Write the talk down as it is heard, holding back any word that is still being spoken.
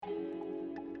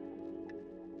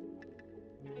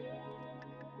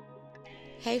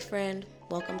Hey friend,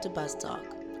 welcome to Buzz Talk,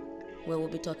 where we'll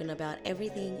be talking about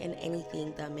everything and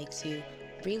anything that makes you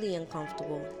really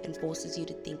uncomfortable and forces you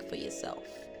to think for yourself,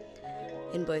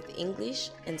 in both English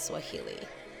and Swahili.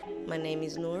 My name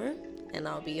is Noor, and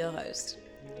I'll be your host.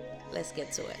 Let's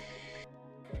get to it.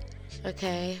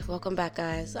 Okay, welcome back,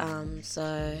 guys.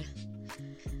 So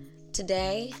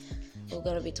today we're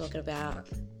going to be talking about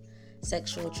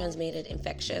sexual transmitted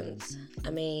infections.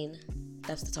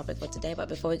 That's the topic for today, but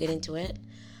before we get into it,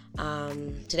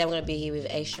 today I'm going to be here with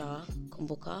Aisha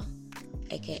Kumbuka,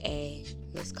 aka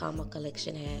Miss Karma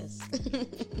Collection Hairs.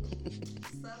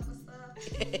 What's up?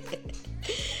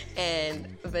 And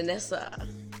Vanessa,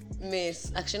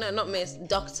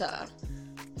 Dr.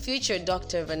 Future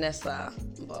Dr. Vanessa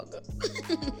Mbogo.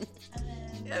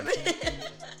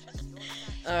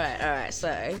 Alright,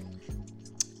 so,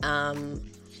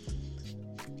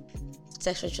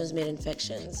 sexually transmitted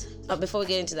infections. Before we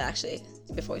get into that,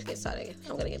 before we get started,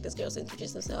 I'm going to get these girls to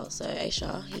introduce themselves. So,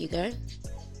 Aisha, here you go.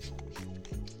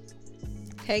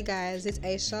 Hey guys, it's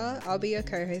Aisha. I'll be your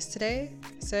co-host today.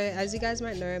 So, as you guys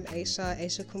might know, I'm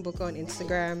Aisha Kumbuka on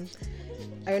Instagram.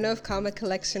 I owner of Karma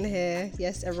Collection Hair.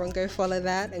 Yes, everyone go follow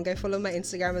that and go follow my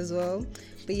Instagram as well.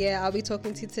 But yeah, I'll be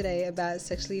talking to you today about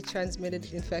sexually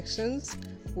transmitted infections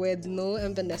with Noor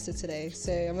and Vanessa today.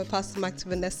 So I'm going to pass the mic to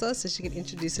Vanessa so she can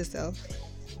introduce herself.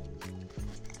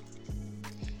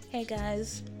 Hey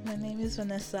guys, my name is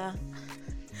Vanessa.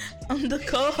 I'm the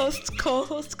co-host.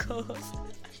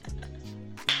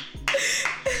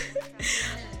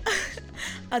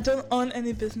 I don't own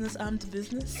any business, I'm the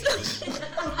business.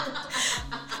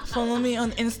 Follow me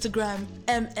on Instagram,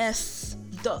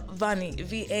 ms.vani,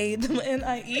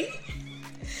 V-A-N-I-E.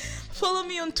 Follow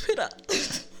me on Twitter,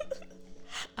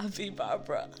 Avi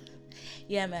Barbara.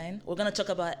 Yeah, man, we're gonna talk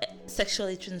about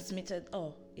sexually transmitted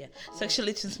infections. Yes, that's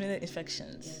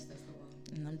the one.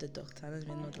 And I'm the doctor, I don't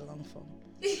even know the long form.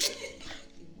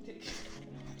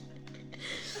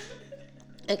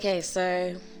 Okay,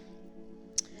 so,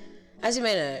 as you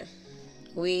may know,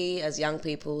 we as young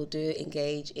people do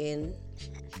engage in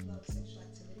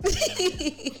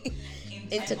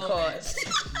intercourse.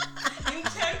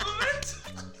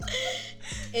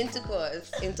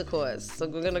 Intercourse. So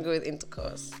we're gonna go with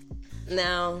intercourse.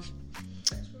 Now,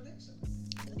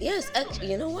 yes, actually,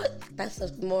 you know what? That's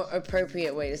a more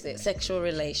appropriate way to say it. Sexual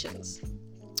relations.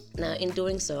 Now, in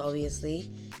doing so, obviously,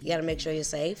 you gotta make sure you're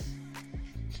safe,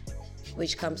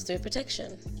 which comes through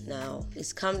protection. Now,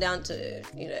 it's come down to,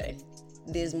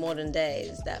 these modern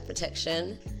days that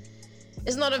protection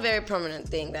is not a very prominent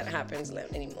thing that happens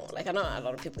anymore. Like, I know a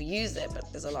lot of people use it,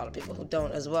 but there's a lot of people who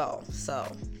don't as well. So,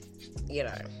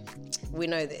 we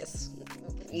know this.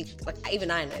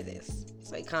 Even I know this.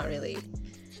 So you can't really.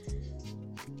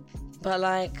 But,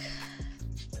 I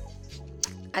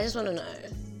just want to know.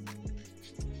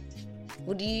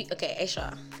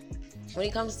 Aisha, when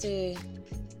it comes to,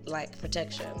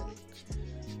 protection.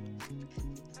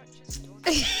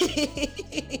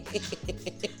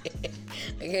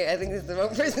 Okay, I think this is the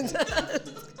wrong person to ask.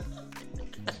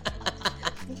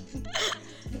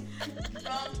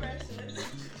 Wrong person.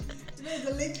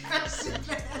 The lead person.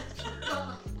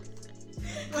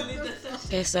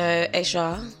 Okay, so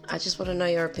Aisha, I just want to know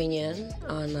your opinion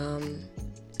on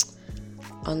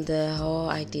the whole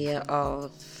idea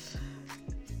of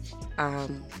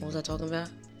what was I talking about?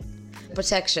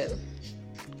 Protection.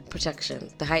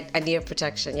 The idea of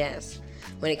protection. Yes.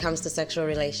 When it comes to sexual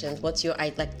relations, what's your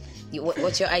idea?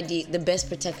 The best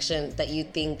protection that you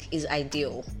think is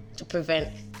ideal to prevent,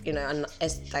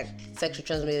 sexual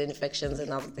transmitted infections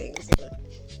and other things.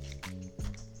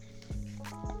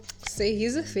 See,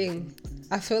 here's the thing.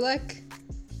 I feel like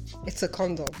it's a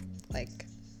condom.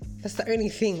 That's the only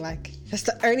thing. That's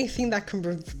the only thing that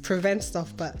can prevent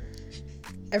stuff. But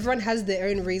everyone has their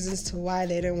own reasons to why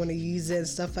they don't want to use it and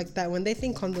stuff like that. When they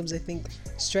think condoms, they think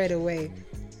straight away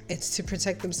it's to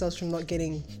protect themselves from not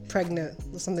getting pregnant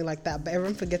or something like that. But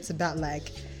everyone forgets about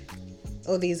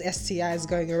all these STIs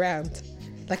going around.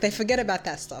 They forget about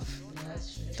that stuff.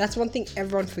 That's one thing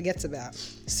everyone forgets about.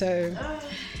 So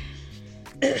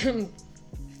I'm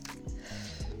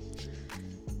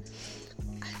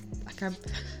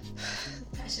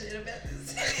passionate about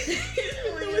this.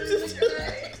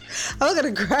 I'm not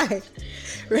gonna cry.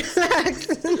 Relax.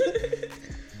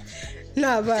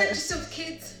 No, but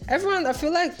everyone, I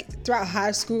feel like throughout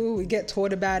high school we get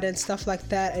taught about it and stuff like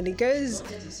that, and it goes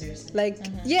I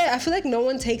feel like no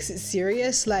one takes it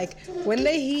serious. When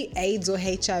they hear AIDS or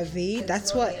HIV,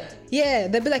 that's what they'll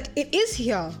be like, it is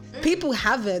here. People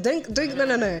have it. Don't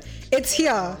no. It's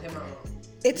here.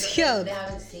 It's here. They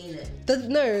haven't seen it.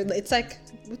 No, it's like,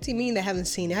 what do you mean they haven't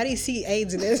seen it? How do you see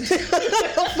AIDS in it?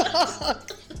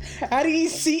 How do you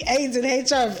see AIDS and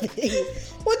HIV?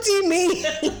 What do you mean?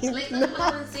 Like, no.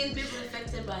 I haven't seen people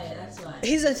affected by it, that's why.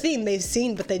 Here's the thing, they've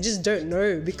seen, but they just don't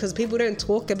know because people don't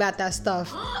talk about that stuff.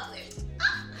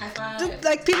 High five.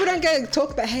 Like, people don't go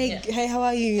talk about, hey, how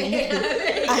are you?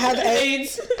 I have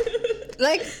AIDS.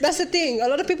 Like, that's the thing. A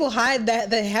lot of people hide that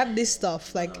they have this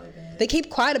stuff. Like, they keep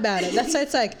quiet about it. That's why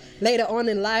it's like, later on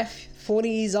in life, 40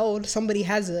 years old, somebody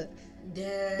has it.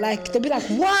 Damn. Like, they'll be like,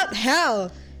 what?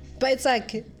 How? But it's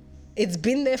like, it's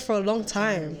been there for a long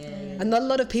time. Yeah. And not a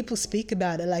lot of people speak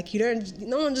about it. Like,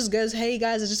 no one just goes, hey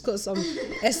guys, I just got some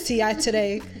STI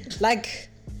today. Like,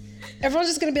 everyone's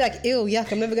just gonna be like, ew,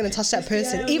 yuck, I'm never gonna touch that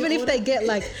person. Even if they get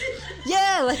like,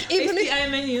 yeah, like, even if... STI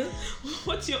menu.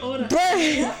 What's your order? Bro.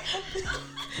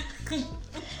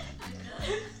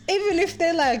 Even if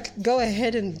they like, go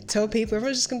ahead and tell people,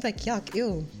 everyone's just gonna be like, yuck,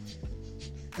 ew.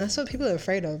 That's what people are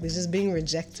afraid of, is just being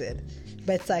rejected.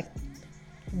 But it's like,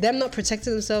 them not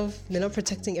protecting themselves, they're not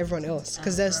protecting everyone else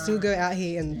because they'll still go out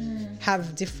here and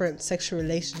have different sexual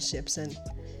relationships. And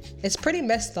it's pretty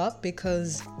messed up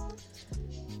because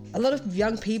a lot of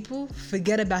young people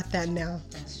forget about that now.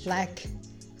 Like,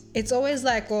 it's always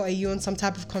like, oh, are you on some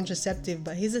type of contraceptive?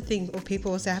 But here's the thing, what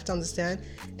people also have to understand,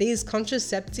 these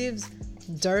contraceptives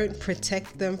don't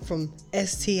protect them from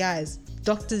STIs.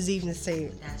 Doctors even say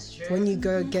it. That's true. When you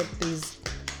go get these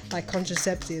like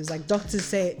contraceptives, like doctors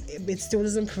say it still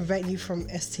doesn't prevent you from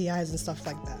STIs and stuff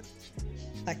like that.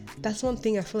 Like, that's one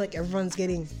thing I feel like everyone's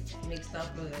getting Mixed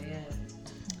up with it, yeah.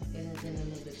 Getting a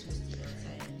little bit twisted,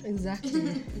 I'd say.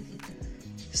 exactly.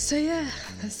 So yeah,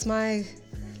 that's my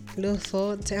little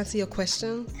thought to answer your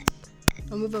question.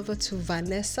 I'll move over to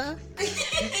Vanessa.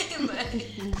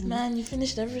 Man, you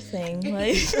finished everything.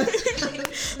 Like,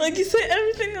 like you said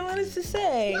everything I wanted to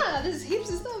say. Nah, there's heaps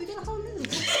of stuff. We got a whole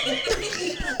minute.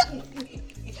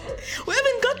 We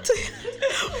haven't got to.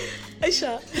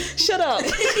 Aisha, shut up.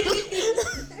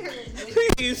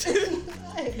 Please.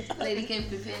 Lady came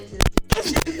prepared to.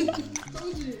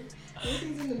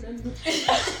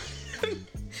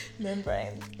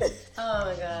 Membrane. Oh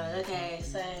my god, okay,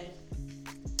 so.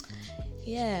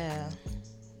 Yeah.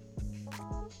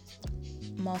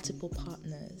 Multiple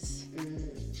partners.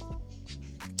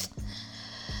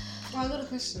 Oh, I got a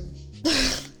question.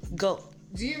 Go.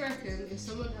 Do you reckon if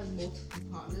someone has multiple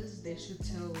partners, they should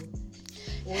tell all of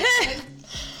them?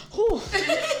 Whew.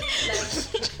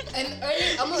 And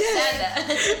only, I'm not saying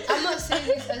that. I'm not saying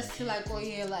this as to like, oh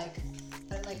yeah, like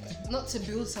not to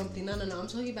build something. No. I'm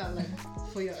talking about like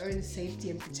for your own safety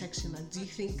and protection. Like, do you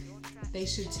think they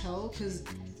should tell? Because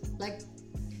like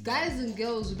guys and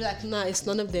girls would be like, nah, it's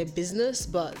none of their business.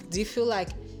 But do you feel like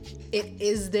it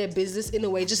is their business in a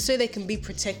way, just so they can be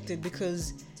protected?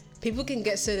 Because people can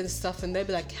get certain stuff and they'll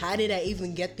be like, how did I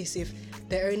even get this if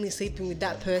they're only sleeping with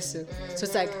that person? So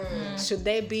it's like, should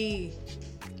they be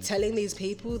telling these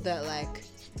people that like,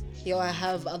 yo, I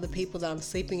have other people that I'm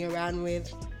sleeping around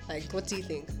with? Like, what do you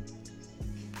think?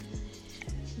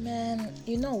 Man,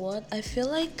 you know what? I feel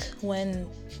like when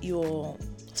you're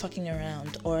fucking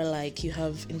around or like you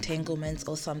have entanglements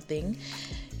or something,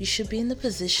 you should be in the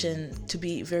position to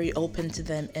be very open to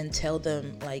them and tell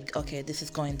them like, okay, this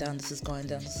is going down, this is going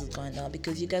down, this is going down,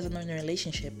 because you guys are not in a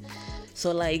relationship.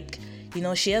 So like, you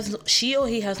know, she or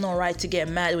he has no right to get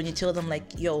mad when you tell them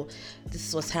like, yo, this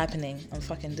is what's happening. I'm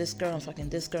fucking this girl, I'm fucking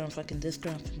this girl, I'm fucking this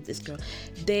girl, I'm fucking this girl.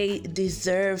 They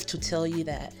deserve to tell you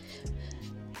that,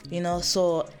 you know,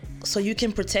 so you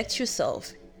can protect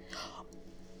yourself.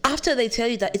 After they tell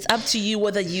you that, it's up to you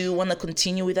whether you want to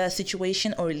continue with that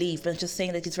situation or leave. But I'm just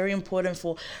saying that it's very important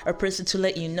for a person to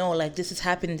let you know, like, this is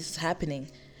happening,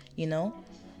 you know?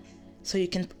 So you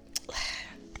can...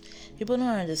 People don't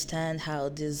understand how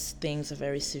these things are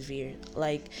very severe.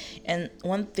 Like, and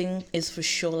one thing is for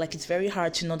sure, like, it's very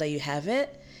hard to know that you have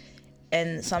it.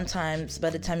 And sometimes by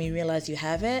the time you realize you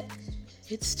have it,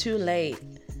 it's too late.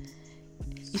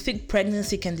 You think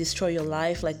pregnancy can destroy your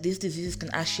life? Like, this disease can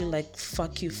actually like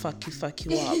fuck you up. All the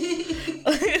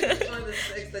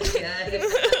sex that you had.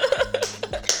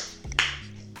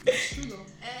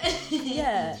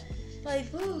 Yeah. Like,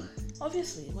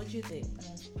 obviously. What do you think?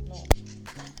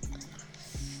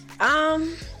 No.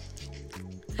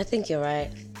 I think you're right.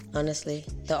 Honestly,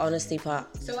 the honesty part.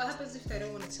 So what happens if they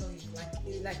don't want to tell you?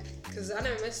 Like, because I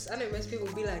know most people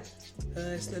will be like,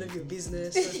 it's none of your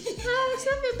business. It's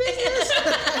none of your business.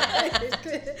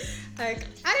 Like,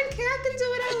 I don't care. I can do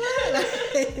what I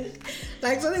want.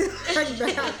 Like something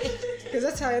like that. Because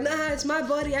that's how, it's my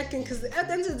body. I can. Because at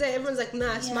the end of the day, everyone's like,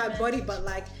 nah, it's my body. But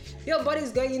like, your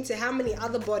body's going into how many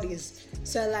other bodies?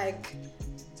 So like,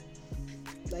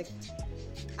 like,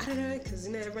 I don't know, because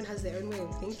everyone has their own way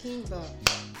of thinking, but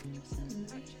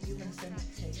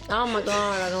Oh my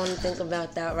god, I don't want to think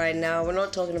about that right now. We're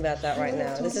not talking about that right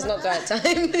now. This is not that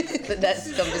time for that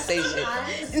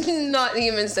conversation. Not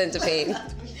human centipede.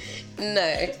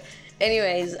 No.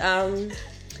 Anyways,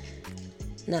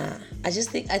 nah. I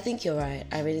think you're right.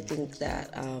 I really think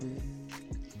that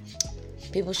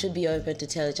people should be open to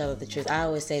tell each other the truth. I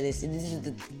always say this.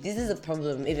 This is a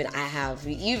problem even I have.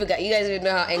 You guys even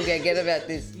know how angry I get about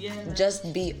this. Yeah.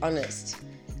 Just be honest.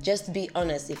 Just be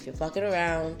honest. If you're fucking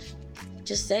around,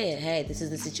 just say it. Hey, this is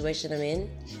the situation I'm in.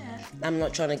 Yeah. I'm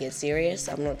not trying to get serious.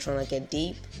 I'm not trying to get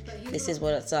deep. This is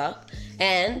what it's up.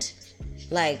 And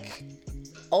like,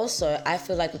 also, I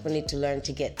feel like people need to learn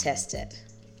to get tested.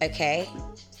 Okay?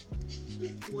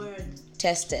 Word.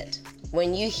 Test it.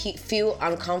 When you feel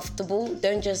uncomfortable,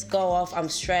 don't just go off, I'm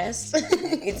stressed.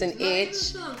 It's an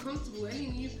itch. feel uncomfortable. Any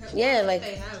new pet, Yeah, like,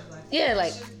 they have, like, yeah,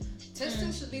 like,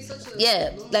 testing should be such a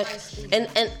yeah, like, normalized thing.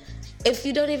 and if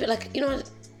you don't even, like, you know what,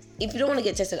 if you don't want to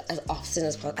get tested as often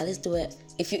as possible, at least do it.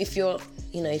 If you're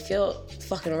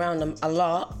fucking around a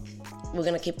lot, we're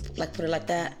gonna keep, like, put it like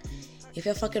that. If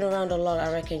you're fucking around a lot,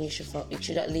 I reckon you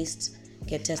should at least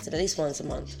get tested at least once a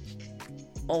month.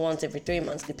 Or once every 3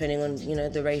 months, depending on,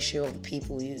 the ratio of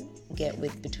people you get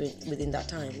within that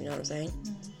time, you know what I'm saying?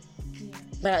 Yeah.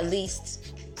 But at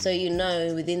least, so you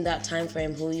know within that time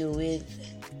frame who you're with,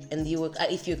 and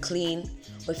if you're clean,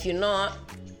 or if you're not,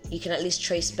 you can at least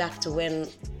trace back to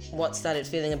what started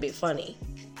feeling a bit funny.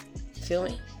 Feel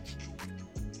me?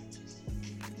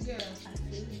 Yeah.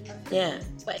 Yeah,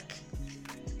 like,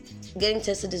 getting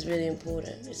tested is really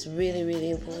important. It's really,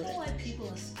 really I don't know important. why people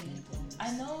are scared though.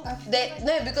 I know.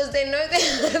 Because they know they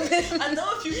have them. I know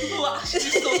a few people who are actually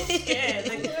so scared.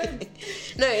 Like,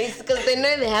 No, it's because they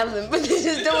know they have them, but they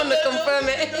just don't want to confirm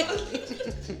it.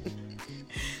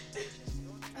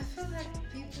 I feel like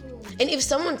people. And if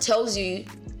someone tells you,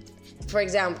 for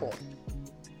example,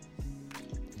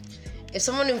 if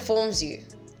someone informs you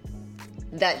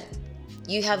that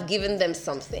you have given them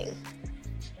something,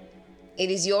 it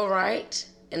is your right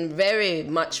and very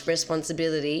much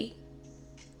responsibility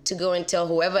to go and tell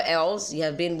whoever else you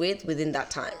have been with within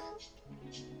that time.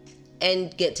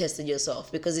 And get tested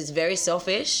yourself, because it's very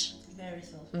selfish, very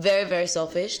selfish. very, very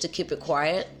selfish to keep it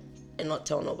quiet and not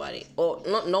tell nobody. Or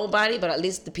not nobody, but at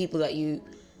least the people that you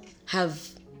have,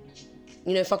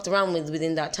 fucked around with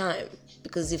within that time.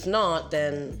 Because if not,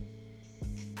 then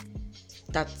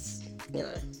that's,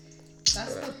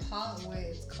 That's the part where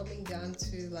it's coming down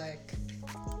to like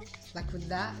with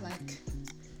that, like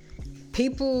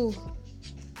people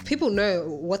know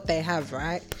what they have,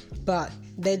 right? But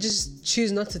they just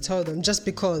choose not to tell them just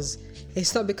because.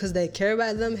 It's not because they care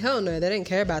about them. Hell no, they don't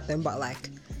care about them, but like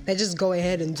they just go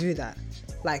ahead and do that.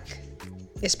 Like,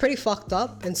 it's pretty fucked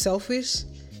up and selfish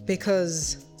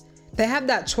because they have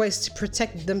that choice to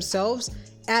protect themselves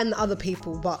and other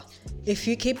people. But if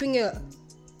you're keeping it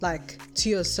like to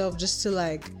yourself just so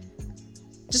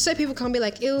people can't be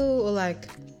like ew, or like,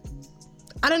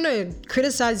 I don't know,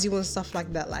 criticize you and stuff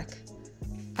like that, like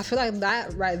I feel like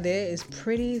that right there is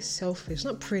pretty selfish.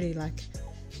 Not pretty, like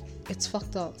it's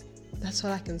fucked up. That's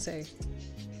all I can say.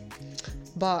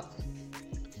 But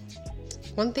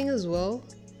one thing as well,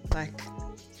 like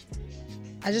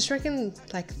I just reckon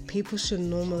like people should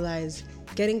normalize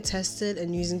getting tested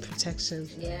and using protection.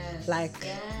 Yes. Like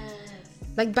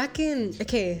back in,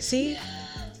 okay, see?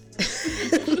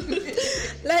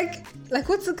 like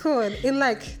what's it called? In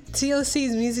like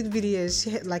TLC's music videos, she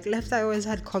had, like Left Eye always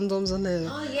had condoms on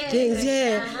her things.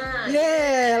 Yeah. Uh-huh.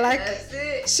 Yeah, like That's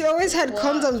it. she always had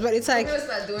condoms, but it's like I'm gonna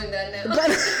start doing that now.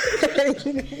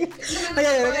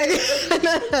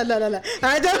 no.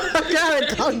 I don't have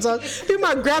condoms. People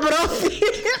might grab it off me.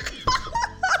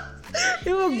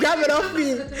 People grab it off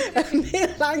me and be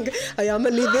like, oh, yeah, I'm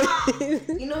gonna need this.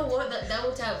 You know what? That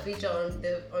double tap feature on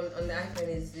the iPhone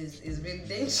is really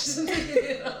dangerous.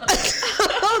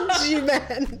 Oh, gee,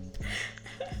 man.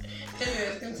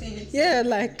 Anyways, continue. Yeah,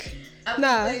 like, I'm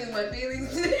nah. playing with my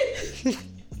feelings.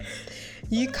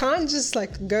 You can't just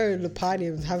like go to the party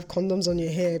and have condoms on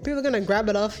your hair. People are gonna grab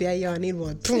it off. Yeah, I need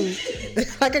one. Boom.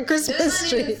 Like a Christmas They're not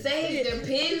tree. even saved. They're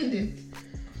pinned.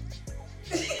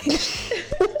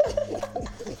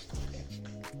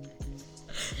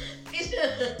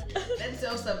 That's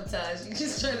self-sabotage. You're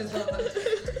just trying to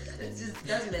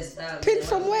that's messed up. Pinned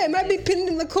from where? It might be pinned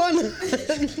in the corner.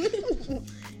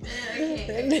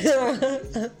 Okay.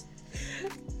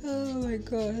 Oh my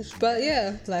gosh. But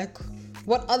yeah, like,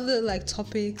 what other like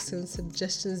topics and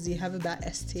suggestions do you have about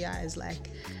STIs? Like,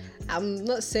 I'm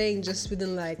not saying just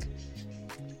within like,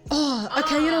 oh,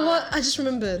 okay, you know what? I just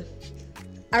remembered.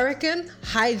 I reckon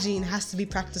hygiene has to be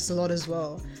practiced a lot as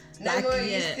well. No Like, more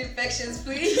yeast infections,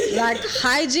 please. like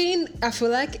hygiene, I feel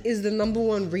like is the number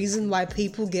one reason why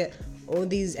people get all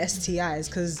these STIs.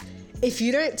 Because if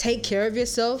you don't take care of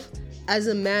yourself as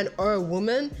a man or a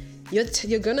woman,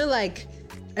 you're gonna like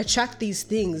attract these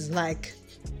things. Like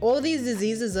all these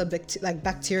diseases are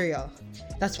bacteria.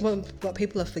 That's what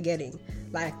people are forgetting.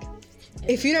 Like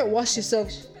if you don't wash yourself.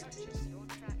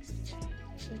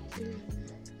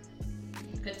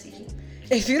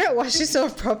 If you don't wash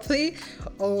yourself properly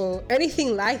or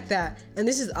anything like that, and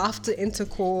this is after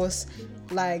intercourse,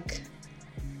 like,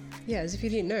 yeah, as if you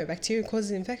didn't know, bacteria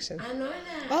causes infection. I know that.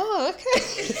 Oh,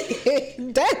 okay.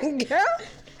 Damn, girl.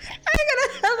 I'm gonna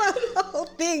have a whole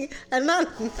thing and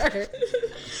not know.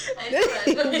 I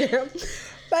know that. Girl.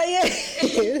 But yeah,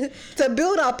 it's a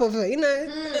build up of it, you know.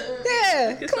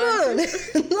 Yeah, come on.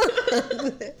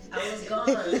 I was gone.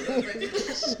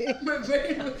 My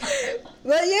brain was...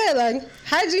 But yeah, like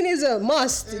hygiene is a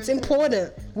must. It's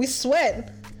important. We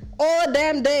sweat all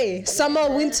damn day. Summer,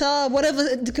 winter, whatever.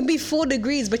 It can be 4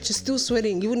 degrees, but you're still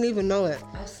sweating. You wouldn't even know it.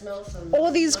 I smell some...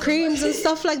 All these creams and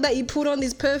stuff like that you put on,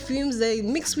 these perfumes, they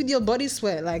mix with your body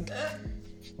sweat. Like,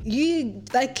 you,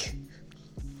 like...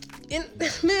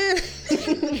 man.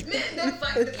 Don't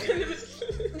fight it.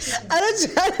 I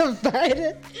don't try to fight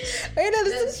it. You know,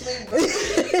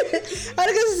 I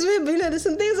don't get to swim, but you know, there's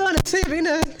some things I want to swim, you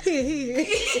know.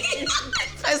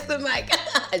 Press the mic.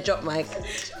 I dropped mic.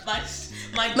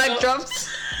 Mic drops.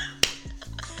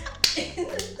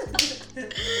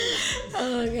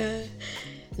 Oh god.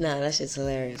 Nah, that shit's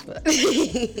hilarious, but But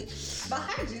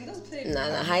hygiene does play.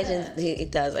 no, hygiene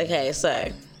it does. Okay, so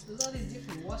There's all these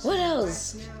different washes. what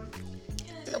else?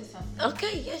 Now.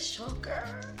 Okay, yes, sure, girl.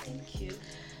 Thank you.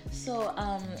 So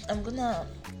I'm gonna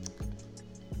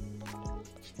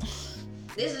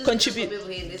This is Contribute. for people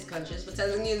here in this country, it's for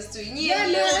Tanzanians too. Yeah,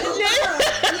 no.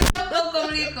 Welcome,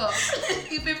 Rico.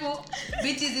 You people,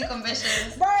 BTZ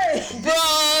conventions, bro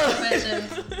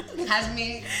conventions has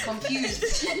me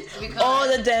confused because all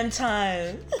the damn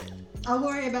time. I'll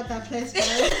worry about that place,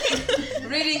 guys.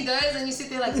 reading those and you sit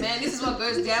there like, man, this is what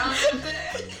goes down.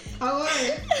 I'll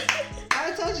worry.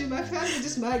 I told you, my family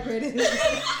just migrated.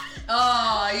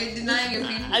 Oh, you're denying your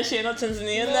people. Actually, you're not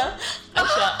Tanzanian now.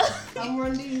 Actually, I'm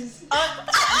Rwandese.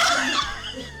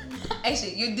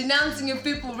 Actually, you're denouncing your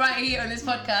people right here on this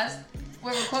podcast.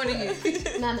 We're recording you.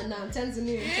 No, I'm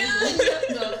Tanzanian.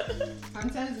 I'm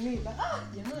Tanzanian, but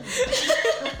you're not.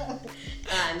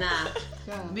 Nah.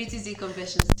 Yeah. BTZ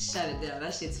confessions, shut it down.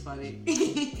 That shit's funny.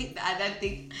 I don't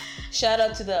think. shout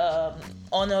out to the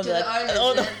owner of To the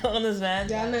owners, owners, man.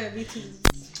 Yeah, I know, BT.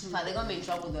 But they got me in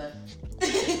trouble though.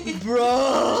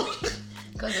 Bro.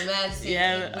 Because the man said.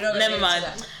 Yeah, we're not gonna never get mind.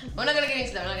 into that. We're not gonna get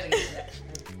into that.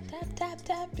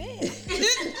 Tap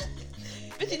it.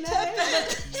 You know,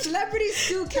 celebrities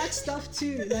still catch stuff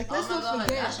too. Like, let's Oh my not god,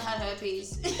 forget. Asha had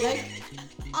herpes. Like,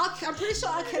 I'm pretty sure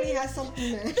R. Kelly has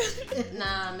something there.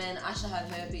 Nah, man, Asha had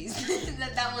herpes.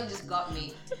 that one just got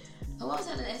me. Who else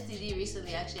had an STD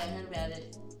recently? Actually, I heard about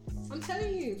it. I'm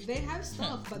telling you, they have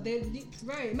stuff, but they're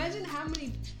bro. Imagine how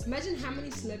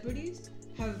many celebrities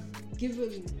have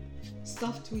given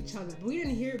stuff to each other. But we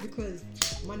didn't hear it because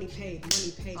money paid.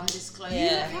 Undisclosed.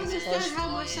 Yeah. You understand how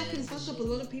much that can fuck up a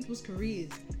lot of people's careers.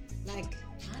 Like,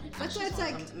 that's why it's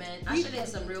like, Man, Asha had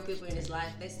some real people in his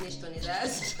life. They snitched on his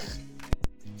ass.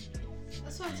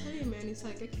 that's why I tell you, man. It's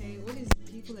like, okay, all these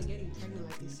people are getting pregnant,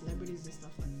 like these celebrities and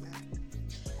stuff like that.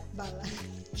 But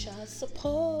like, Child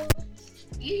support.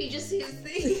 You just see his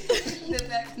thing. The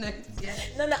back notes, yeah.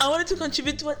 No, I wanted to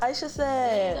contribute to what Aisha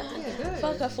said. yeah, good.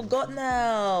 Fuck, I forgot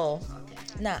now. Okay.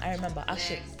 Nah, I remember.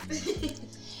 Actually,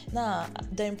 Next. nah,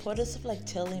 the importance of like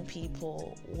telling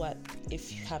people what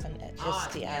if you have an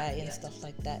STI and stuff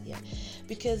like that, yeah.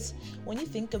 Because when you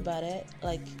think about it,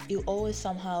 like you always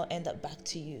somehow end up back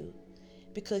to you,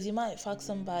 because you might fuck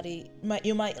somebody,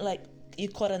 you might like. You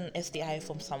caught an STI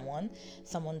from someone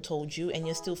told you, and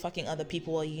you're still fucking other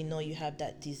people, or you know you have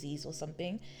that disease or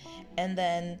something, and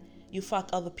then you fuck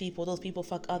other people, those people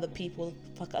fuck other people.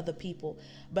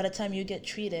 By the time you get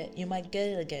treated, you might get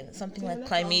it again, something like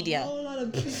chlamydia. A whole lot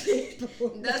of people.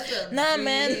 That's a Nah, big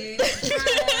man.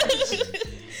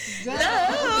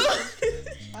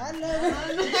 I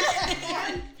know.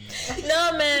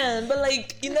 No, man, but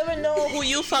like you never know who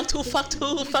you fucked, who fucked.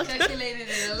 Calculated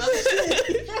it a lot.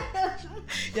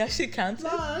 You actually counted.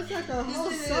 No, it's like a whole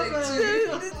This is summer.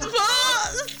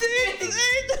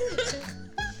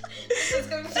 It's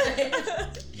coming to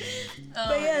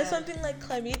But yeah, something like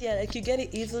chlamydia, like you get it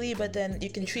easily, but then you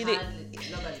can treat it.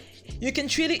 Nobody. you can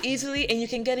treat it easily and you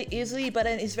can get it easily, but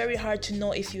then it's very hard to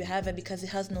know if you have it because it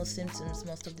has no symptoms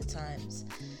most of the times.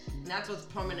 That's what's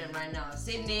prominent right now.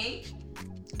 Sydney.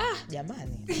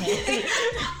 Yamani.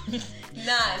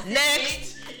 Nah.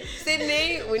 Next.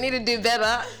 Sydney, we need to do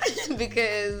better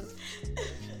because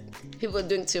people are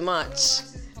doing too much.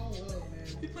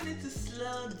 People need to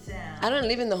slow down. I don't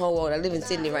live in the whole world. I live in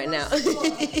Sydney right now. True.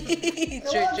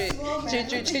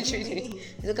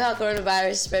 Look how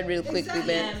coronavirus spread real quickly,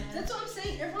 man. That's what I'm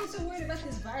saying. Everyone's so worried about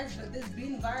this virus, but there's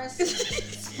been viruses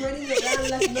spreading around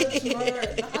like no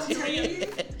tomorrow. I'm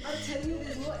telling you,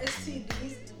 there's more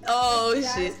STDs. Oh,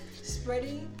 STIs shit.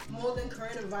 Spreading more than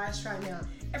coronavirus right now.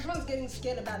 Everyone's getting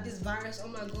scared about this virus. Oh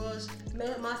my gosh.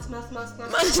 Mask. No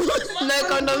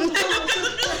condom.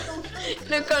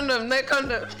 No condom. No,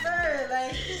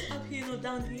 like, Up here, no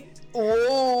down here.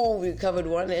 Oh, we covered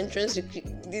one entrance. You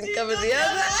didn't cover the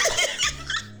other.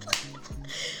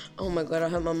 Oh my god, I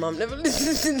hope my mom never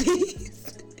listens to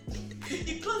these.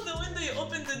 You close the window, you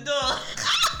open the door.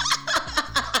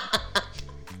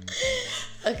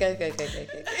 Okay.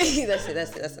 That's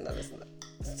enough.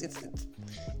 It's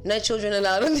no children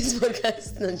allowed on this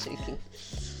podcast. No, I'm joking.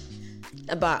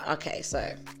 But okay,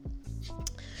 so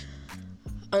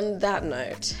on that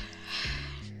note,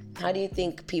 how do you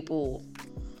think people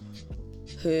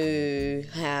who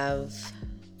have,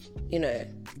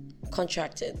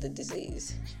 contracted the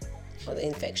disease or the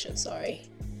infection,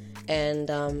 and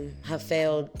have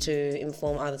failed to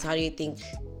inform others, how do you think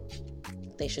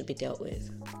they should be dealt with?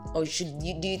 Or do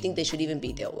you think they should even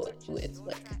be dealt with?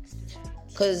 Like,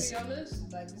 because to be honest,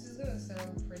 like, this is gonna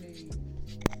sound pretty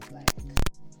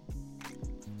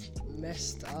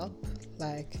messed up.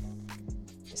 Like,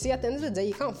 see, at the end of the day,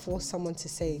 you can't force someone to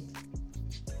say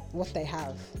what they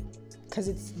have, because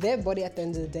it's their body. At the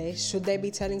end of the day, should they be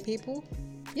telling people?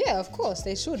 Yeah, of course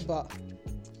they should, but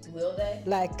will they?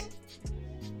 Like,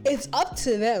 it's up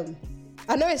to them.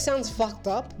 I know it sounds fucked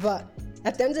up, but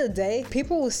at the end of the day,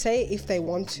 people will say if they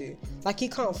want to. Like, you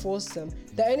can't force them.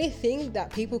 The only thing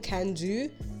that people can do,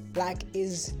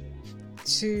 is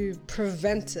to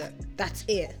prevent it. That's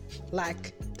it.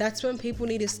 Like, that's when people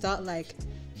need to start,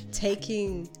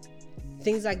 taking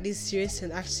things like this serious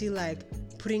and actually,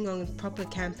 putting on proper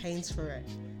campaigns for it.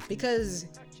 Because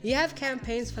you have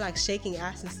campaigns for, shaking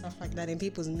ass and stuff like that in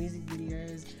people's music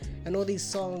videos and all these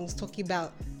songs talking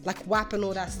about, WAP and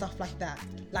all that stuff like that.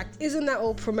 Isn't that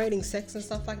all promoting sex and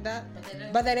stuff like that?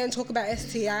 But they don't talk about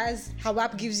STIs, how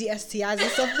WAP gives you STIs and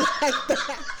stuff like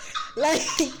that.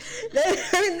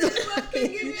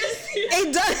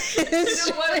 It does. You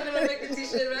know what? I'm gonna make a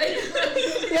t-shirt, right?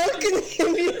 WAP can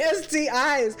give you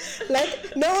STIs.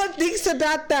 No one thinks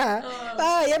about that.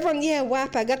 Everyone,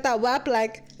 WAP, I got that WAP.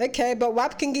 Okay, but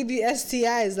WAP can give you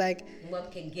STIs.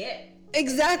 WAP can get.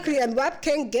 Exactly, and WAP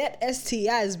can get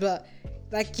STIs, but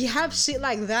you have shit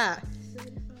like that.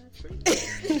 7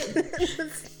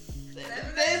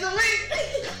 days a week.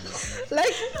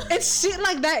 It's shit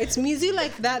like that. It's music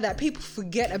like that people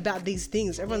forget about these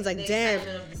things. Everyone's like, damn.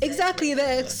 Exactly,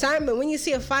 the excitement. When you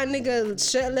see a fine nigga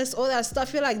shirtless, all that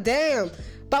stuff, you're like, damn.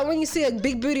 But when you see a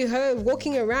big booty hoe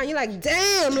walking around, you're like,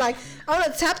 damn. I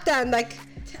wanna tap that and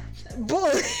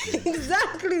bull.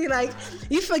 Exactly.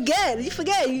 You forget.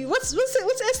 What's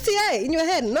STA in your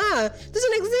head? Nah,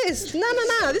 doesn't exist.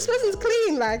 Nah. This person's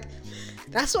clean.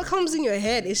 That's what comes in your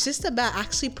head. It's just about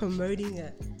actually promoting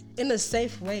it in a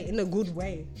safe way, in a good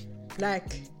way.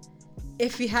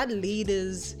 If you had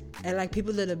leaders and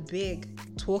people that are big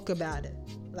talk about it,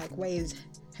 ways,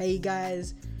 hey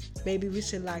guys, maybe we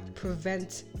should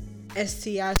prevent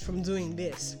STIs from doing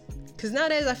this. Because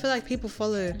nowadays I feel like people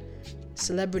follow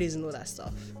celebrities and all that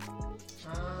stuff.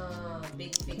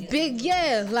 Big,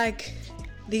 yeah,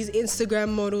 these Instagram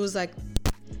models.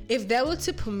 If they were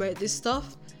to promote this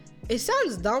stuff, it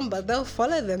sounds dumb, but they'll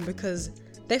follow them because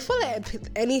they follow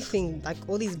anything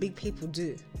all these big people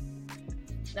do.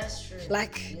 That's true.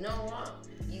 You know what?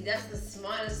 That's the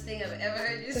smartest thing I've ever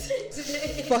heard you say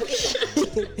today. Fuck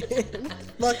you.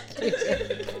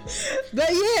 But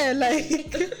yeah,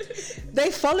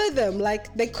 they follow them.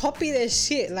 They copy their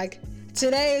shit.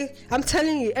 Today, I'm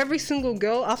telling you, every single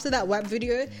girl after that WAP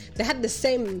video, they had the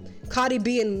same Cardi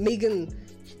B and Megan.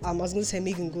 I was gonna say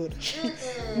Megan Good.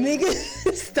 Megan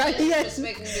style. Yes.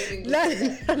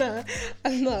 No.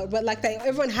 I'm not. But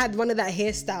everyone had one of that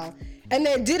hairstyle, and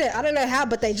they did it. I don't know how,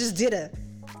 but they just did it.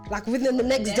 Within the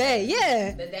next day,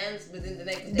 yeah. The dance within the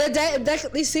next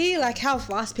day. You see, how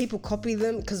fast people copy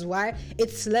them. Because why?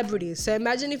 It's celebrities. So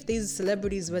imagine if these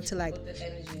celebrities were to put the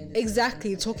energy in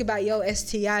exactly talk about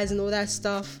STIs and all that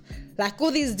stuff.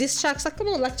 All these diss tracks. Come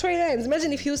on, Tory Lanez.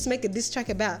 Imagine if he was to make a diss track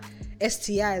about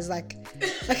STIs.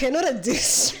 Okay, not a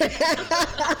diss track.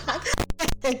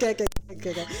 Okay.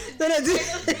 Not a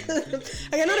diss.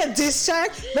 Okay, not a diss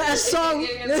track, but a song.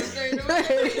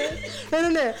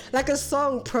 No. Like a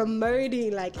song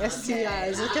promoting like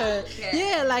STIs. Okay.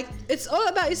 Yeah, like it's all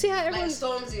about. You see how everyone's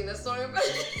like Stormzy, the song about.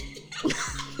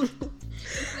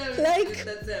 like.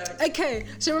 Okay,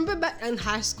 so remember back in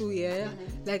high school, yeah,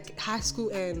 like high school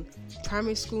and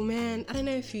primary school, man. I don't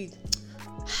know if you.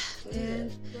 Yeah.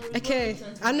 Okay,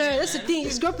 I know that's the thing.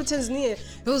 It's grew up in Tanzania.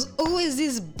 There was always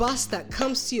this bus that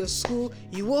comes to your school.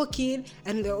 You walk in,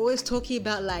 and they're always talking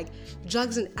about like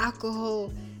drugs and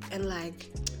alcohol, and like,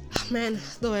 man,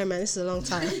 don't worry, man. This is a long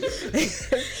time.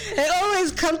 They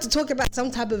always come to talk about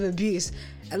some type of abuse,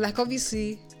 and like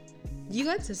obviously, you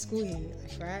went to school here,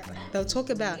 right? They talk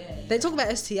about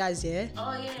STIs, yeah.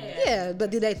 Oh yeah. Yeah,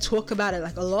 but did they talk about it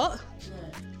like a lot? No.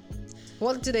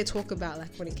 What did they talk about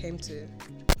like when it came to?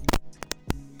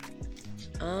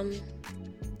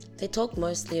 They talk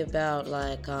mostly about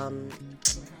like You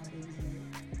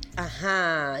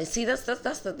see, that's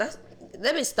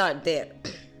let me start there.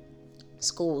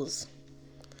 Schools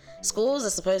are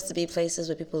supposed to be places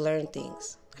where people learn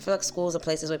things. I feel like schools are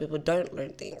places where people don't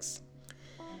learn things.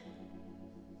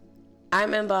 I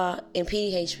remember in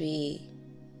PDHPE,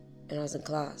 when I was in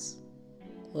class,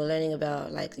 we were learning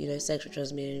about like, you know, sexual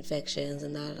transmitted infections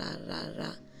and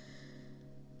da.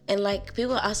 And like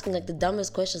people are asking like the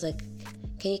dumbest questions, like,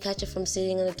 can you catch it from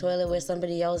sitting in the toilet where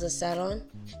somebody else has sat on?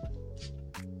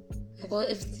 Well,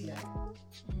 if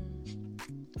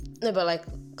no, but like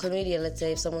chlamydia, let's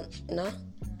say if someone, you know,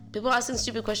 people are asking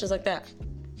stupid questions like that.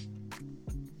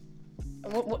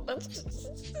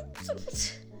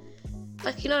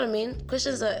 Like, you know what I mean?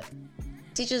 Questions that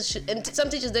teachers should, and some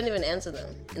teachers don't even answer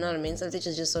them. You know what I mean? Some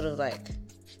teachers just sort of like,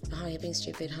 oh, you're being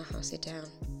stupid. Haha, sit down.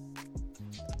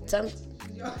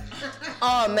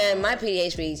 Oh man, my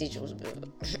PhD teacher was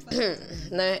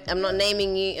no, I'm not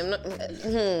naming you. I'm not.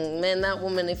 Man, that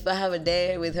woman. If I have a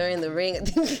day with her in the ring, I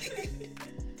think.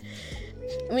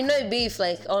 I mean, no beef,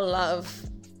 like all love,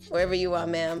 wherever you are,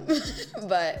 ma'am.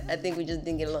 But I think we just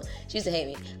didn't get along. She used to hate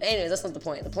me. But anyways, that's not the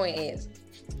point. The point is,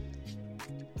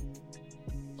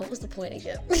 what was the point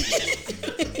again? The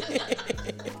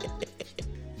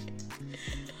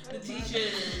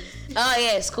teachers. Oh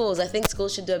yeah, schools. I think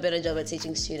schools should do a better job at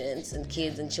teaching students and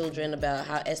kids and children about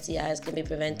how STIs can be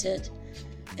prevented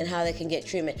and how they can get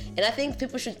treatment. And I think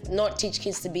people should not teach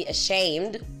kids to be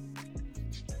ashamed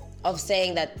of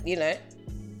saying that, you know,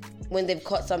 when they've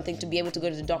caught something, to be able to go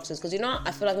to the doctors. Because, you know,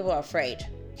 I feel like people are afraid.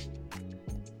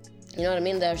 You know what I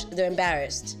mean? They're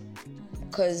embarrassed.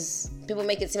 Because people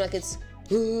make it seem like it's,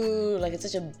 ooh, like it's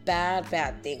such a bad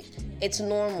thing. It's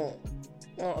normal.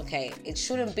 Well, okay, it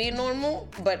shouldn't be normal,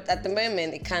 but at the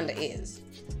moment it kind of is.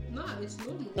 No, it's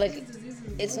normal. Like,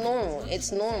 it's normal.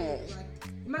 It's normal. Like,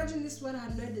 imagine this one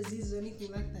had no disease or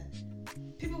anything like that.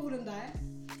 People wouldn't die.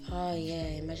 Oh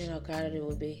yeah, imagine how crowded it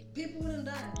would be. People wouldn't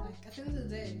die. Like at the end of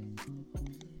the day,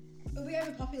 if we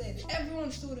overpopulated, everyone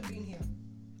still would have been here.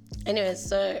 Anyway,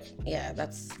 so yeah,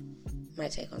 that's my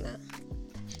take on that.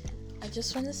 I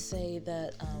just want to say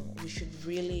that we should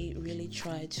really, really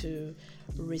try to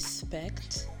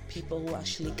respect people who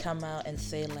actually come out and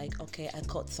say like, okay, I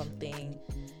caught something,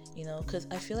 you know, because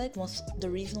I feel like the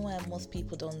reason why most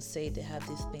people don't say they have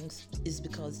these things is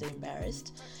because they're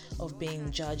embarrassed of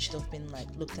being judged, of being like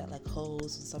looked at like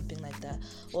hoes or something like that.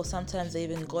 Or sometimes they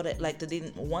even got it, like they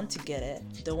didn't want to get it,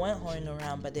 they weren't hoeing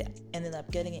around, but they ended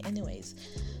up getting it anyways.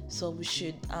 So we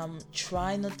should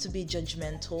try not to be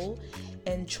judgmental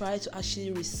and try to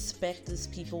actually respect these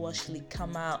people who actually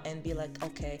come out and be like,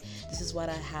 okay, this is what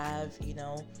I have, you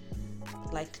know,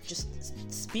 like just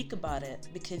speak about it,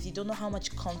 because you don't know how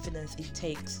much confidence it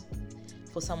takes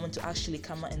for someone to actually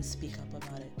come out and speak up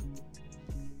about it.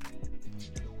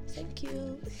 Thank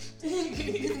you.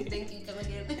 Thank you. Come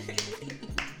again.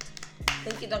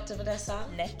 Thank you, Dr. Vanessa.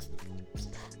 Next.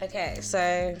 Okay,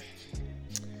 so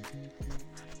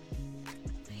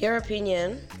your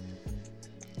opinion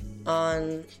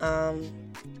on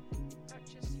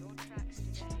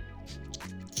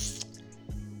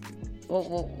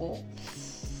Whoa.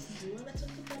 Do you want to talk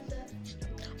about that?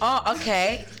 Oh,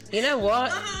 okay. You know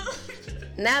what?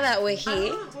 Now that we're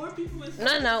here,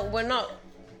 no, we're not.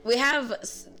 We have,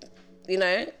 you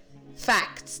know,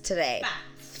 facts today.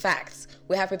 Facts.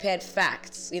 We have prepared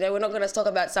facts. You know, we're not going to talk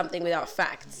about something without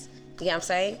facts. You get what I'm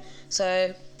saying?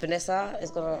 So Vanessa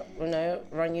is going to, you know,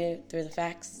 run you through the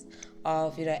facts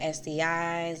of, you know,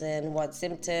 STIs and what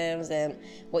symptoms and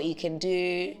what you can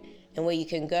do and where you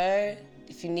can go.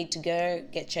 If you need to go,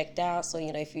 get checked out. So,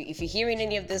 you know, if you're hearing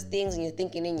any of those things and you're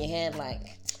thinking in your head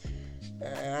like,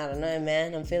 I don't know,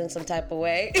 man. I'm feeling some type of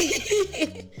way.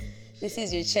 This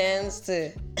is your chance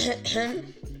to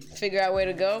figure out where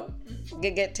to go,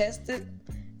 get tested,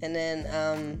 and then,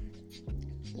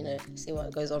 see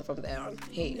what goes on from there on.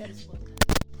 Here you go.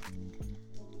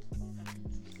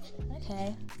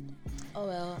 Okay. Oh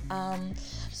well.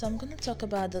 So I'm gonna talk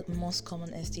about the most common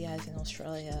STIs in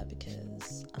Australia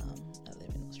because I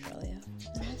live in Australia.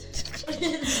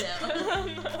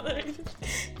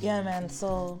 Yeah, man.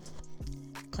 So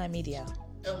chlamydia,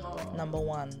 number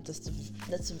one.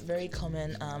 That's a very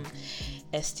common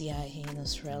STI here in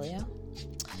Australia.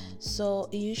 So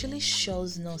it usually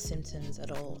shows no symptoms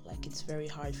at all. Like, it's very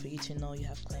hard for you to know you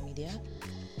have chlamydia.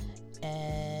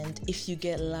 And if you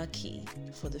get lucky,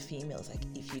 for the females, like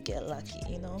if you get lucky,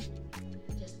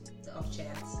 Just the off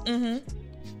chance.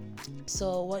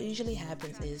 So what usually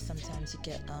happens is sometimes you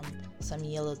get some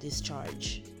yellow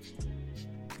discharge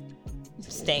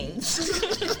stains.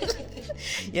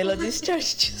 Yellow discharge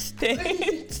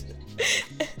stains.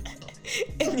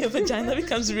 And your vagina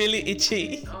becomes really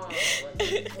itchy.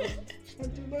 I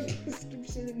do my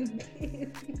prescription in the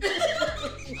pain.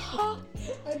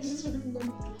 I just remember.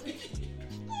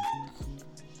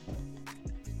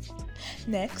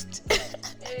 Next.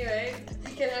 Anyway,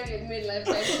 you can have your midlife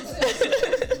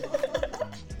crisis.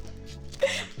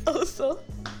 Also,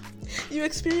 you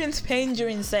experience pain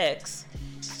during sex.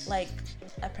 Like,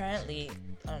 apparently,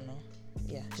 I don't know.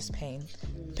 Yeah, just pain.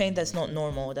 Pain that's not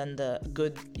normal than the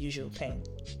good usual pain.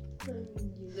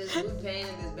 There's good pain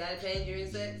and there's bad pain during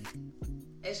sex.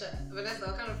 Extra, but that's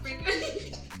all kind of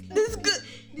freaky. This good.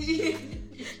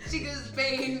 She goes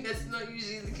pain that's not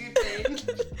usually the good pain.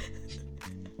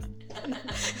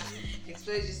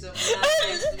 Expose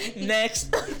yourself.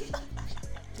 Next.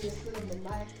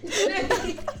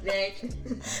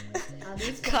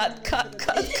 Next. Cut.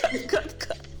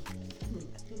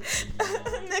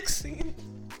 Next scene.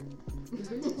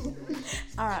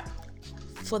 Alright.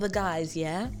 For the guys,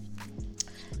 yeah?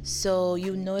 So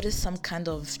you notice some kind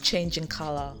of change in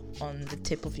color on the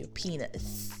tip of your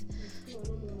penis.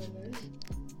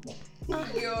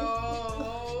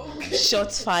 Yo.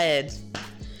 Shots fired.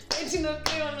 It's not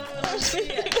clear on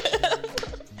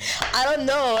I don't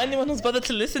know anyone who's bothered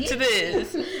to listen to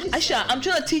this. Aisha, I'm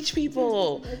trying to teach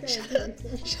people. Shut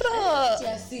up.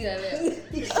 I see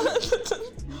that.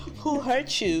 Who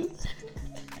hurt you?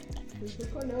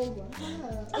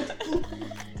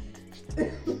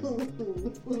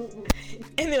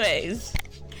 Anyways,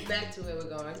 Back to where we're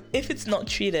going. if it's not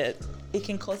treated, it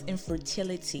can cause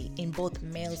infertility in both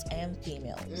males and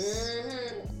females.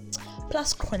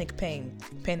 Plus chronic pain.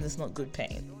 Pain is not good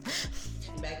pain.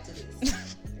 Back to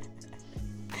this.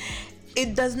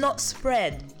 It does not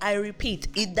spread. I repeat,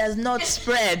 it does not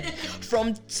spread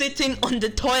from sitting on the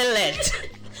toilet,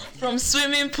 from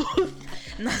swimming pool.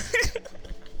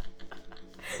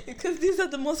 Because these are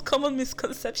the most common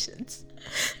misconceptions.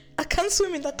 I can't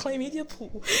swim in that chlamydia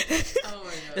pool. Oh my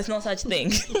god. There's no such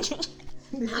thing.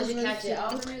 How'd you catch it?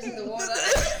 All the in the water.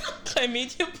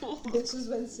 Chlamydia pool. Bitches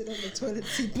went sit on the toilet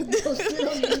seat, but don't sit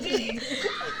on the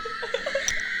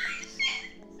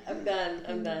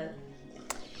I'm done.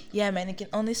 Yeah, man, it can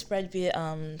only spread via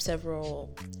several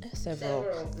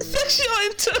sexual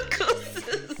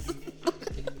intercourses.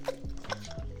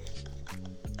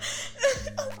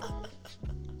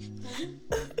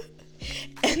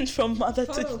 And from mother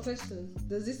Hold to on, question.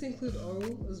 Does this include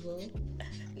oral as well?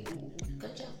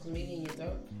 Don't you have chlamydia in your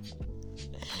throat?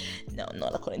 no,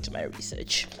 not according to my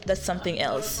research. That's something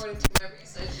else. According to my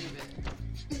research,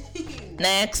 even.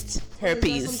 Next, Is that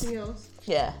herpes. something else?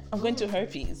 Yeah, I'm going to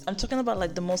herpes. I'm talking about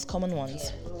like the most common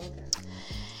ones. Oh, okay.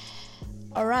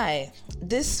 All right,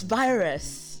 this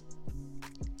virus,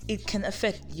 it can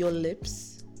affect your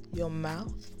lips, your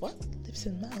mouth. What? Lips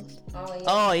and mouth? Oh yeah.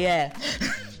 Oh yeah.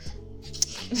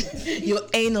 Your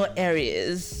anal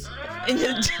areas. In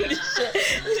your delicious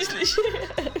areas.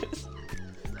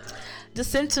 The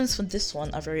symptoms for this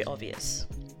one are very obvious.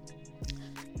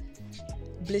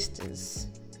 Blisters,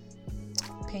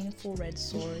 painful red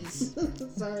sores,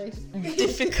 Sorry.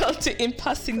 difficulty in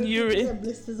passing Yeah, urine.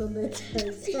 blisters on their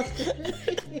toes.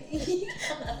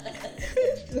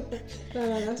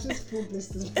 No, that's just full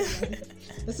blisters.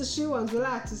 It's the shoe ones.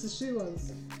 Relax. It's the shoe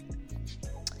ones.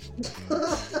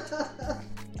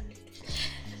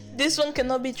 This one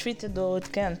cannot be treated though,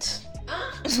 it can't.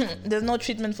 There's no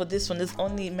treatment for this one. There's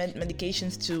only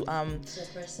medications to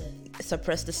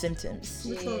suppress the symptoms.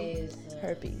 Jeez.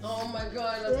 Herpes. Oh my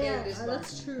god, I'm Yeah, getting this one.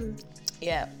 that's true.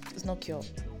 Yeah, there's no cure.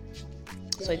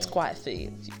 So it's quiet for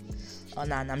you. Oh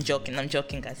nah, I'm joking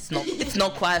guys. It's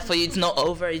not quiet for you, it's not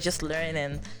over, you just learn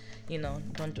and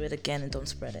don't do it again and don't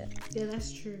spread it. Yeah,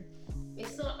 that's true.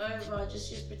 It's not over.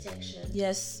 Just use protection.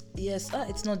 Yes.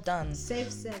 It's not done.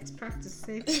 Safe sex. Practice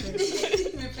safe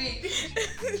sex.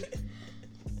 Repeat.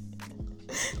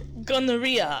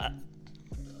 Gonorrhea.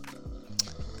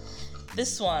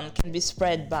 This one can be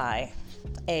spread by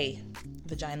A,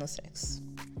 vaginal sex.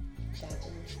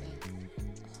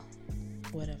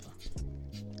 Whatever.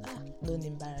 Don't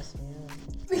embarrass me.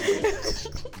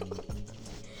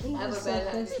 I have a bad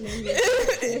habit.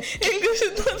 English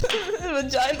is not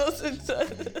vaginal sex.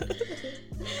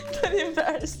 Don't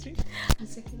embarrass me. The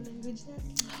second language then?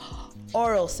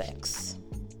 Oral sex.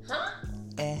 Huh?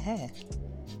 Uh-huh.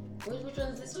 Which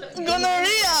one's this one?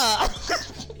 Gonorrhea.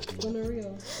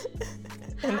 Gonorrhea.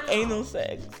 And How? anal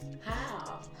sex.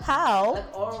 How? How?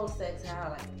 Like oral sex, how?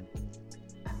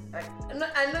 Like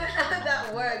I know how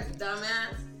that works,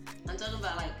 dumbass. I'm talking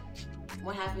about like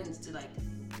what happens to like,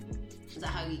 is that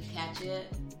how you catch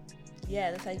it?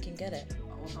 Yeah, that's how you can get it.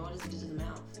 Or what does it do to the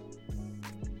mouth?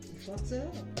 What's it?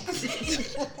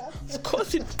 Of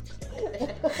course it.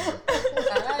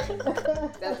 Alright.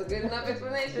 That's a good enough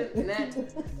explanation.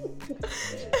 Next.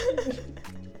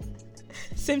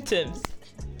 Symptoms.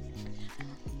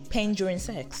 Pain during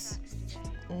sex.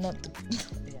 Not the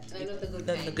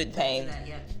Not the good pain. That,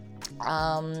 yeah.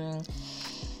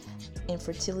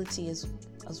 Infertility as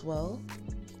well.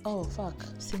 Oh fuck,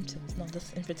 symptoms. No,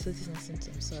 that's infertility is not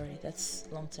symptoms. Sorry, that's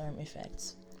long-term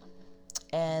effects.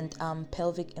 And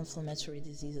pelvic inflammatory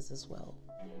diseases as well.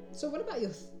 So what about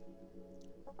your...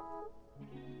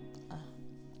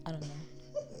 I don't know.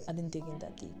 I didn't dig in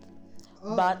that deep.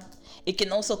 Oh. But it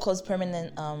can also cause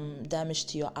permanent damage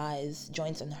to your eyes,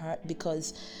 joints, and heart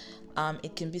because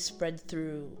it can be spread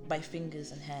through by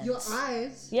fingers and hands. Your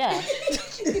eyes? Yeah.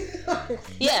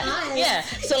 Yeah.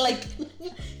 So like,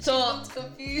 I'm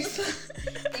confused.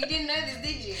 You didn't know this,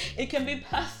 did you? it can be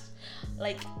passed.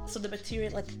 Like, so the bacteria,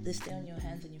 like, they stay on your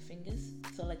hands and your fingers.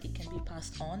 So, like, it can be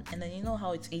passed on. And then you know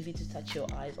how it's easy to touch your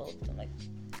eyes all the time. Like,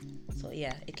 so,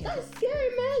 yeah, it can That's be. scary,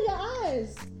 man. Your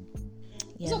eyes.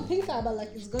 Yeah. It's not pink eye, but like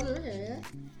it's gonorrhea, yeah?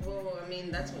 Well, I mean,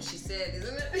 that's what she said,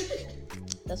 isn't it?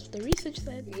 That's what the research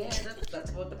said. Yeah,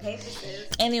 that's what the paper says.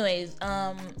 Anyways,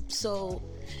 so,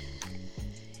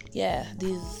 yeah,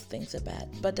 these things are bad.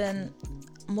 But then,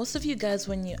 most of you guys,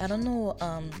 when you, I don't know,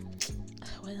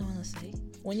 what do I want to say?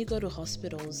 When you go to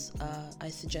hospitals, I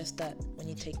suggest that when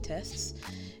you take tests,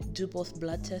 do both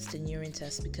blood tests and urine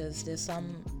tests because there's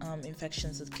some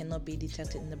infections that cannot be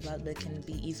detected in the blood but can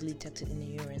be easily detected in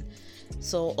the urine.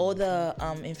 So all the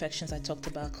infections I talked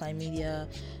about, chlamydia,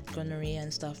 gonorrhea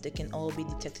and stuff, they can all be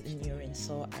detected in urine.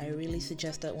 So I really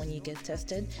suggest that when you get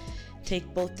tested,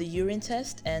 take both the urine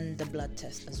test and the blood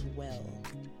test as well.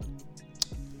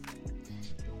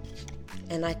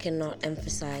 And I cannot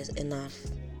emphasize enough,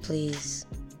 please,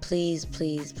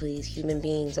 human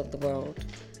beings of the world,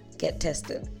 get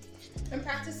tested. And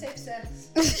practice safe sex.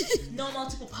 No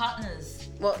multiple partners.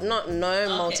 Well,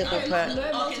 multiple partners.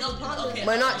 Okay.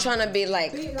 We're not trying to be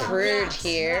like prude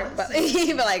here, but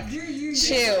like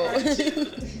chill,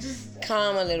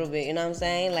 calm a little bit. You know what I'm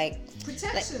saying? Like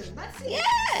Protection. That's it. yeah.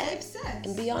 Safe sex.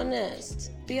 And be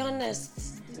honest,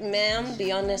 ma'am.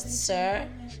 Be honest, sir.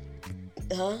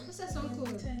 Huh? What's that song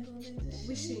called?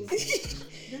 Wishing. That's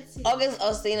it. August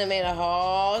Ostina made a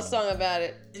whole song about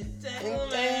it.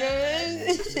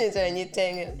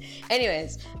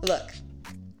 Anyways, look.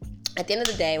 At the end of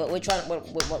the day, what we're trying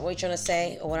to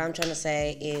say, or what I'm trying to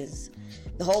say, is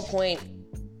the whole point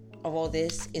of all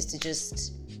this is to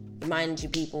just remind you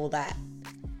people that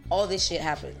all this shit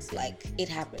happens. Like, it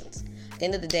happens. At the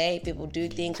end of the day, people do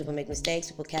things, people make mistakes,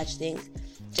 people catch things.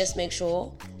 Just make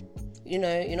sure, you're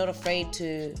not afraid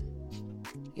to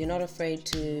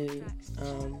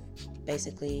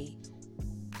basically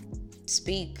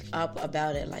speak up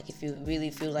about it. Like, if you really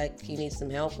feel like you need some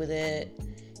help with it,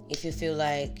 if you feel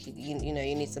like you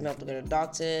need some help to go to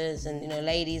doctors, and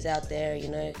ladies out there,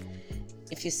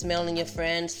 if you're smelling your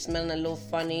friend smelling a little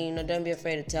funny, don't be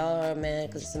afraid to tell her, man,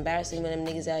 because it's embarrassing when them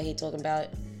niggas out here talking about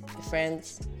your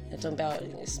friends, talking about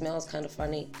it smells kind of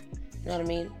funny, you know what I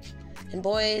mean? And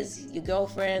boys, your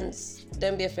girlfriends,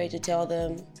 don't be afraid to tell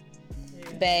them,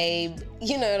 babe,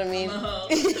 you know what I mean?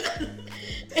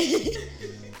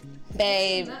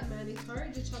 Babe. That man,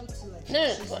 encourage each other to like.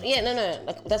 No.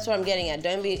 Like, that's what I'm getting at.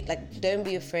 Don't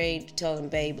be afraid to tell them,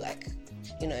 babe. Like,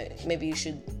 maybe you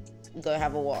should go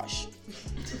have a wash.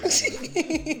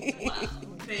 Wow,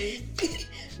 babe.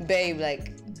 Babe,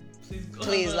 like,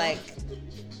 please, like,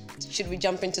 should we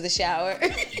jump into the shower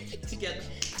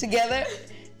together?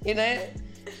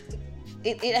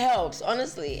 It helps,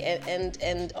 honestly,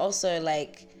 and also,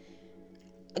 like,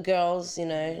 girls,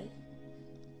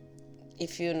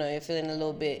 if you know you're feeling a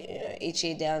little bit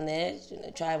itchy down there,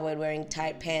 try avoid wearing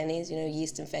tight panties.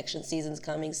 Yeast infection season's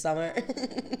coming, summer,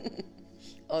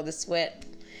 or the sweat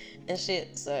and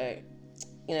shit. So,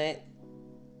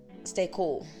 stay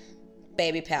cool.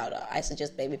 Baby powder. I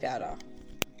suggest baby powder.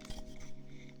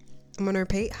 I'm gonna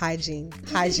repeat: hygiene,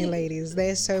 ladies.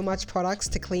 There's so much products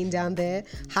to clean down there.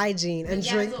 Hygiene and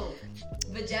drink.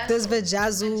 There's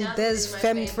Vajazzle. There's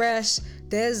Femme Fresh.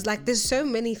 There's so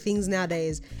many things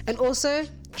nowadays. And also,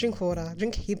 drink water.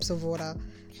 Drink heaps of water.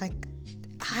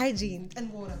 Hygiene and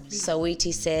water. Please.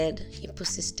 Saweetie said, "Your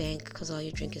pussy stank because all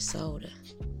you drink is soda."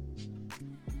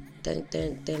 Don't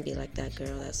be like that,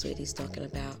 girl. That Sweetie's talking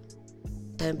about.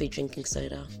 Don't be drinking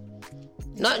soda.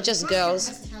 Not just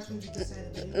girls.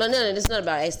 No, it's not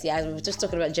about STIs. We're just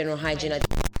talking about general hygiene.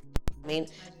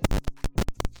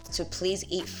 So please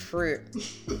eat fruit.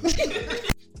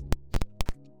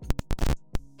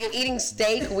 You're eating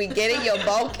steak, we get it, you're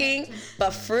bulking,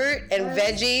 but fruit and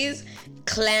veggies,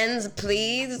 cleanse,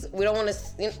 please. We don't want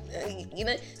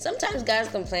to, sometimes guys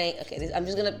complain. Okay, I'm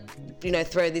just gonna,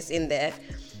 throw this in there.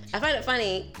 I find it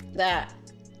funny that,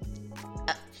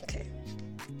 okay.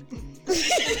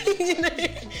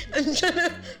 I'm trying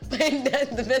to find out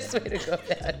the best way to go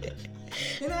about it.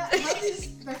 I have this,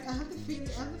 I have the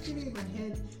feeling in my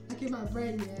head, in my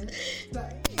brain,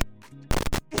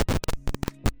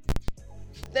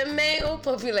 the male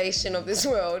population of this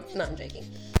world. No, I'm joking.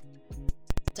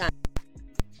 But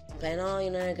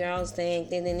girls think.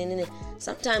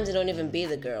 Sometimes it don't even be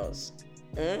the girls.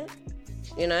 Yeah,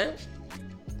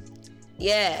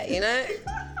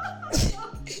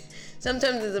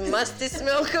 Sometimes there's a musty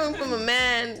smell coming from a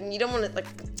man, and you don't want to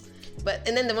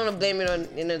and then they want to blame it on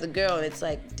the girl, and it's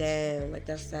like, damn,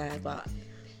 that's sad, but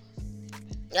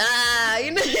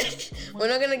we're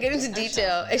not gonna get into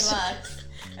detail. I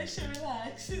should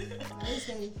relax.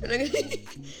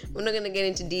 We're not gonna get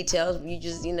into details. You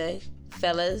just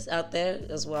fellas out there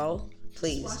as well,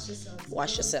 please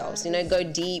wash yourselves. Go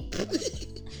deep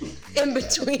in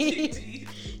between.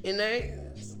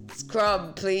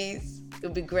 Scrub, please.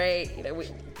 It'll be great. We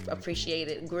appreciate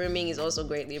it. Grooming is also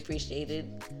greatly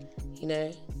appreciated.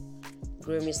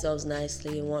 Groom yourselves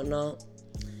nicely and whatnot.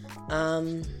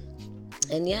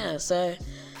 And yeah, so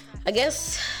I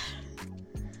guess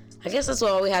that's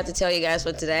all we had to tell you guys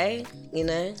for today.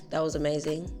 That was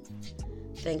amazing.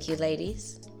 Thank you,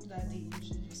 ladies.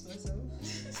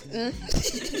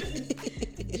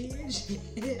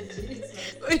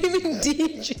 What do you mean,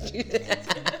 did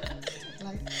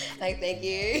thank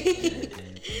you.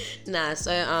 That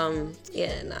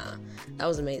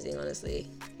was amazing, honestly.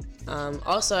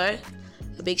 Also,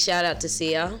 a big shout out to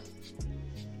Sia.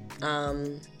 How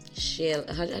do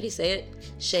you say it?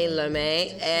 Shayla May.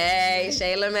 Hey,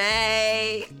 Shayla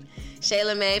May.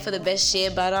 Shayla May for the best shea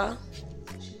butter.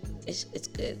 It's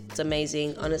good. It's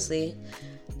amazing, honestly.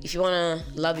 If you want to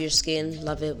love your skin,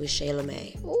 love it with Shayla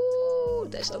May. Ooh,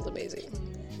 that sounds amazing.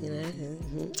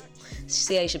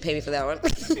 Sia, you should pay me for that one.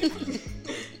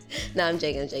 No, I'm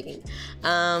joking.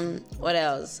 What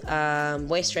else?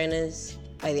 Waist trainers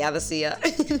by the other Sia.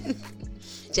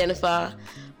 Jennifer,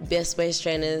 best waist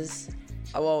trainers.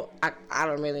 Well, I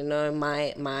don't really know.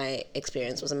 My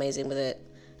experience was amazing with it.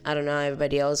 I don't know how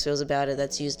everybody else feels about it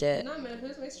that's used it. No, man,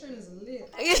 her waist trainers are lit.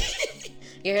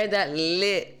 You heard that?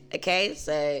 Lit. Okay,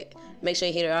 so make sure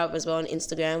you hit her up as well on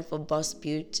Instagram for Boss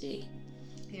Beauty.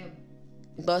 Yeah.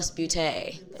 Boss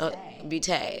Beauty. Oh,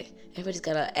 Beauty. Everybody's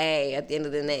got an A at the end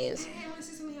of their names. Hey, I want to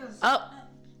say something else. Oh.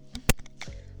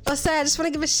 Also, I just want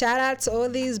to give a shout out to all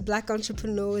these black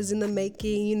entrepreneurs in the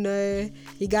making.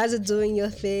 You guys are doing your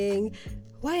thing.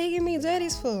 Why are you giving me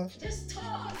dirties for? Just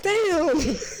talk.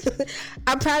 Damn.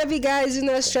 I'm proud of you guys.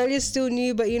 Australia's still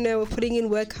new, but we're putting in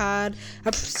work hard.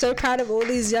 I'm so proud of all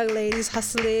these young ladies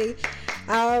hustling.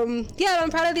 I'm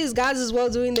proud of these guys as well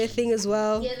doing their thing as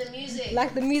well. Yeah, the music.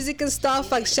 Like the music and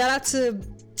stuff. Shout out to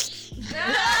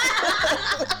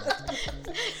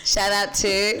Shout out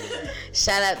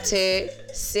to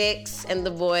Six and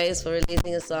the Boys for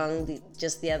releasing a song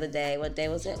just the other day. What day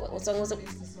was it? What song was it?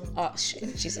 Oh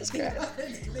shit! Jesus Christ!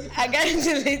 I gotta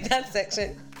delete that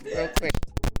section real quick.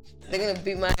 They're gonna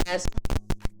beat my ass.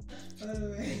 Oh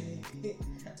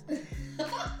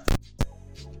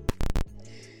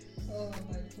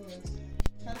my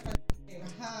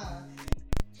god.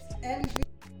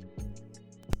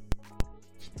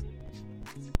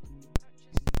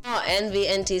 Envy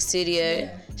NT Studio.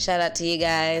 Yeah. Shout out to you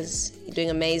guys. You're doing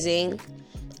amazing.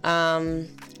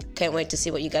 Can't wait to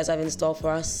see what you guys have in store for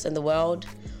us and the world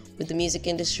with the music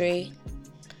industry.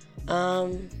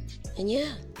 And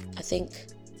yeah, I think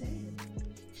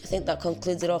that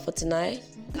concludes it all for tonight.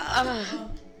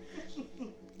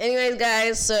 Anyways,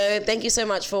 guys, so thank you so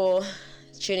much for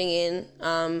tuning in.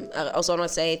 I also want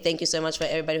to say thank you so much for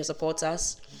everybody who supports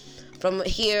us. From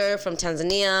here, from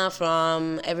Tanzania,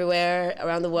 from everywhere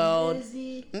around the world.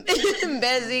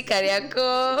 Mbezi,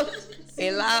 Kariako,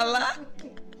 Ilala.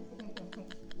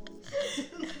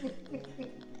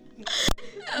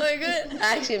 Oh my god,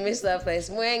 I actually missed that place.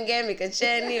 Mwenge,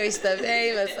 Mikocheni, Oyster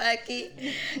Bay,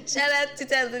 Masaki. Shout out to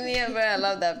Tanzania, bro. I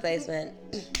love that place, man.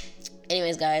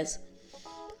 Anyways, guys,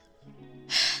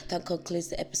 that concludes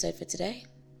the episode for today.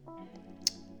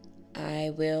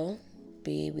 I will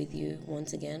be with you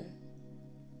once again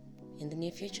in the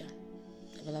near future.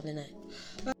 Have a lovely night.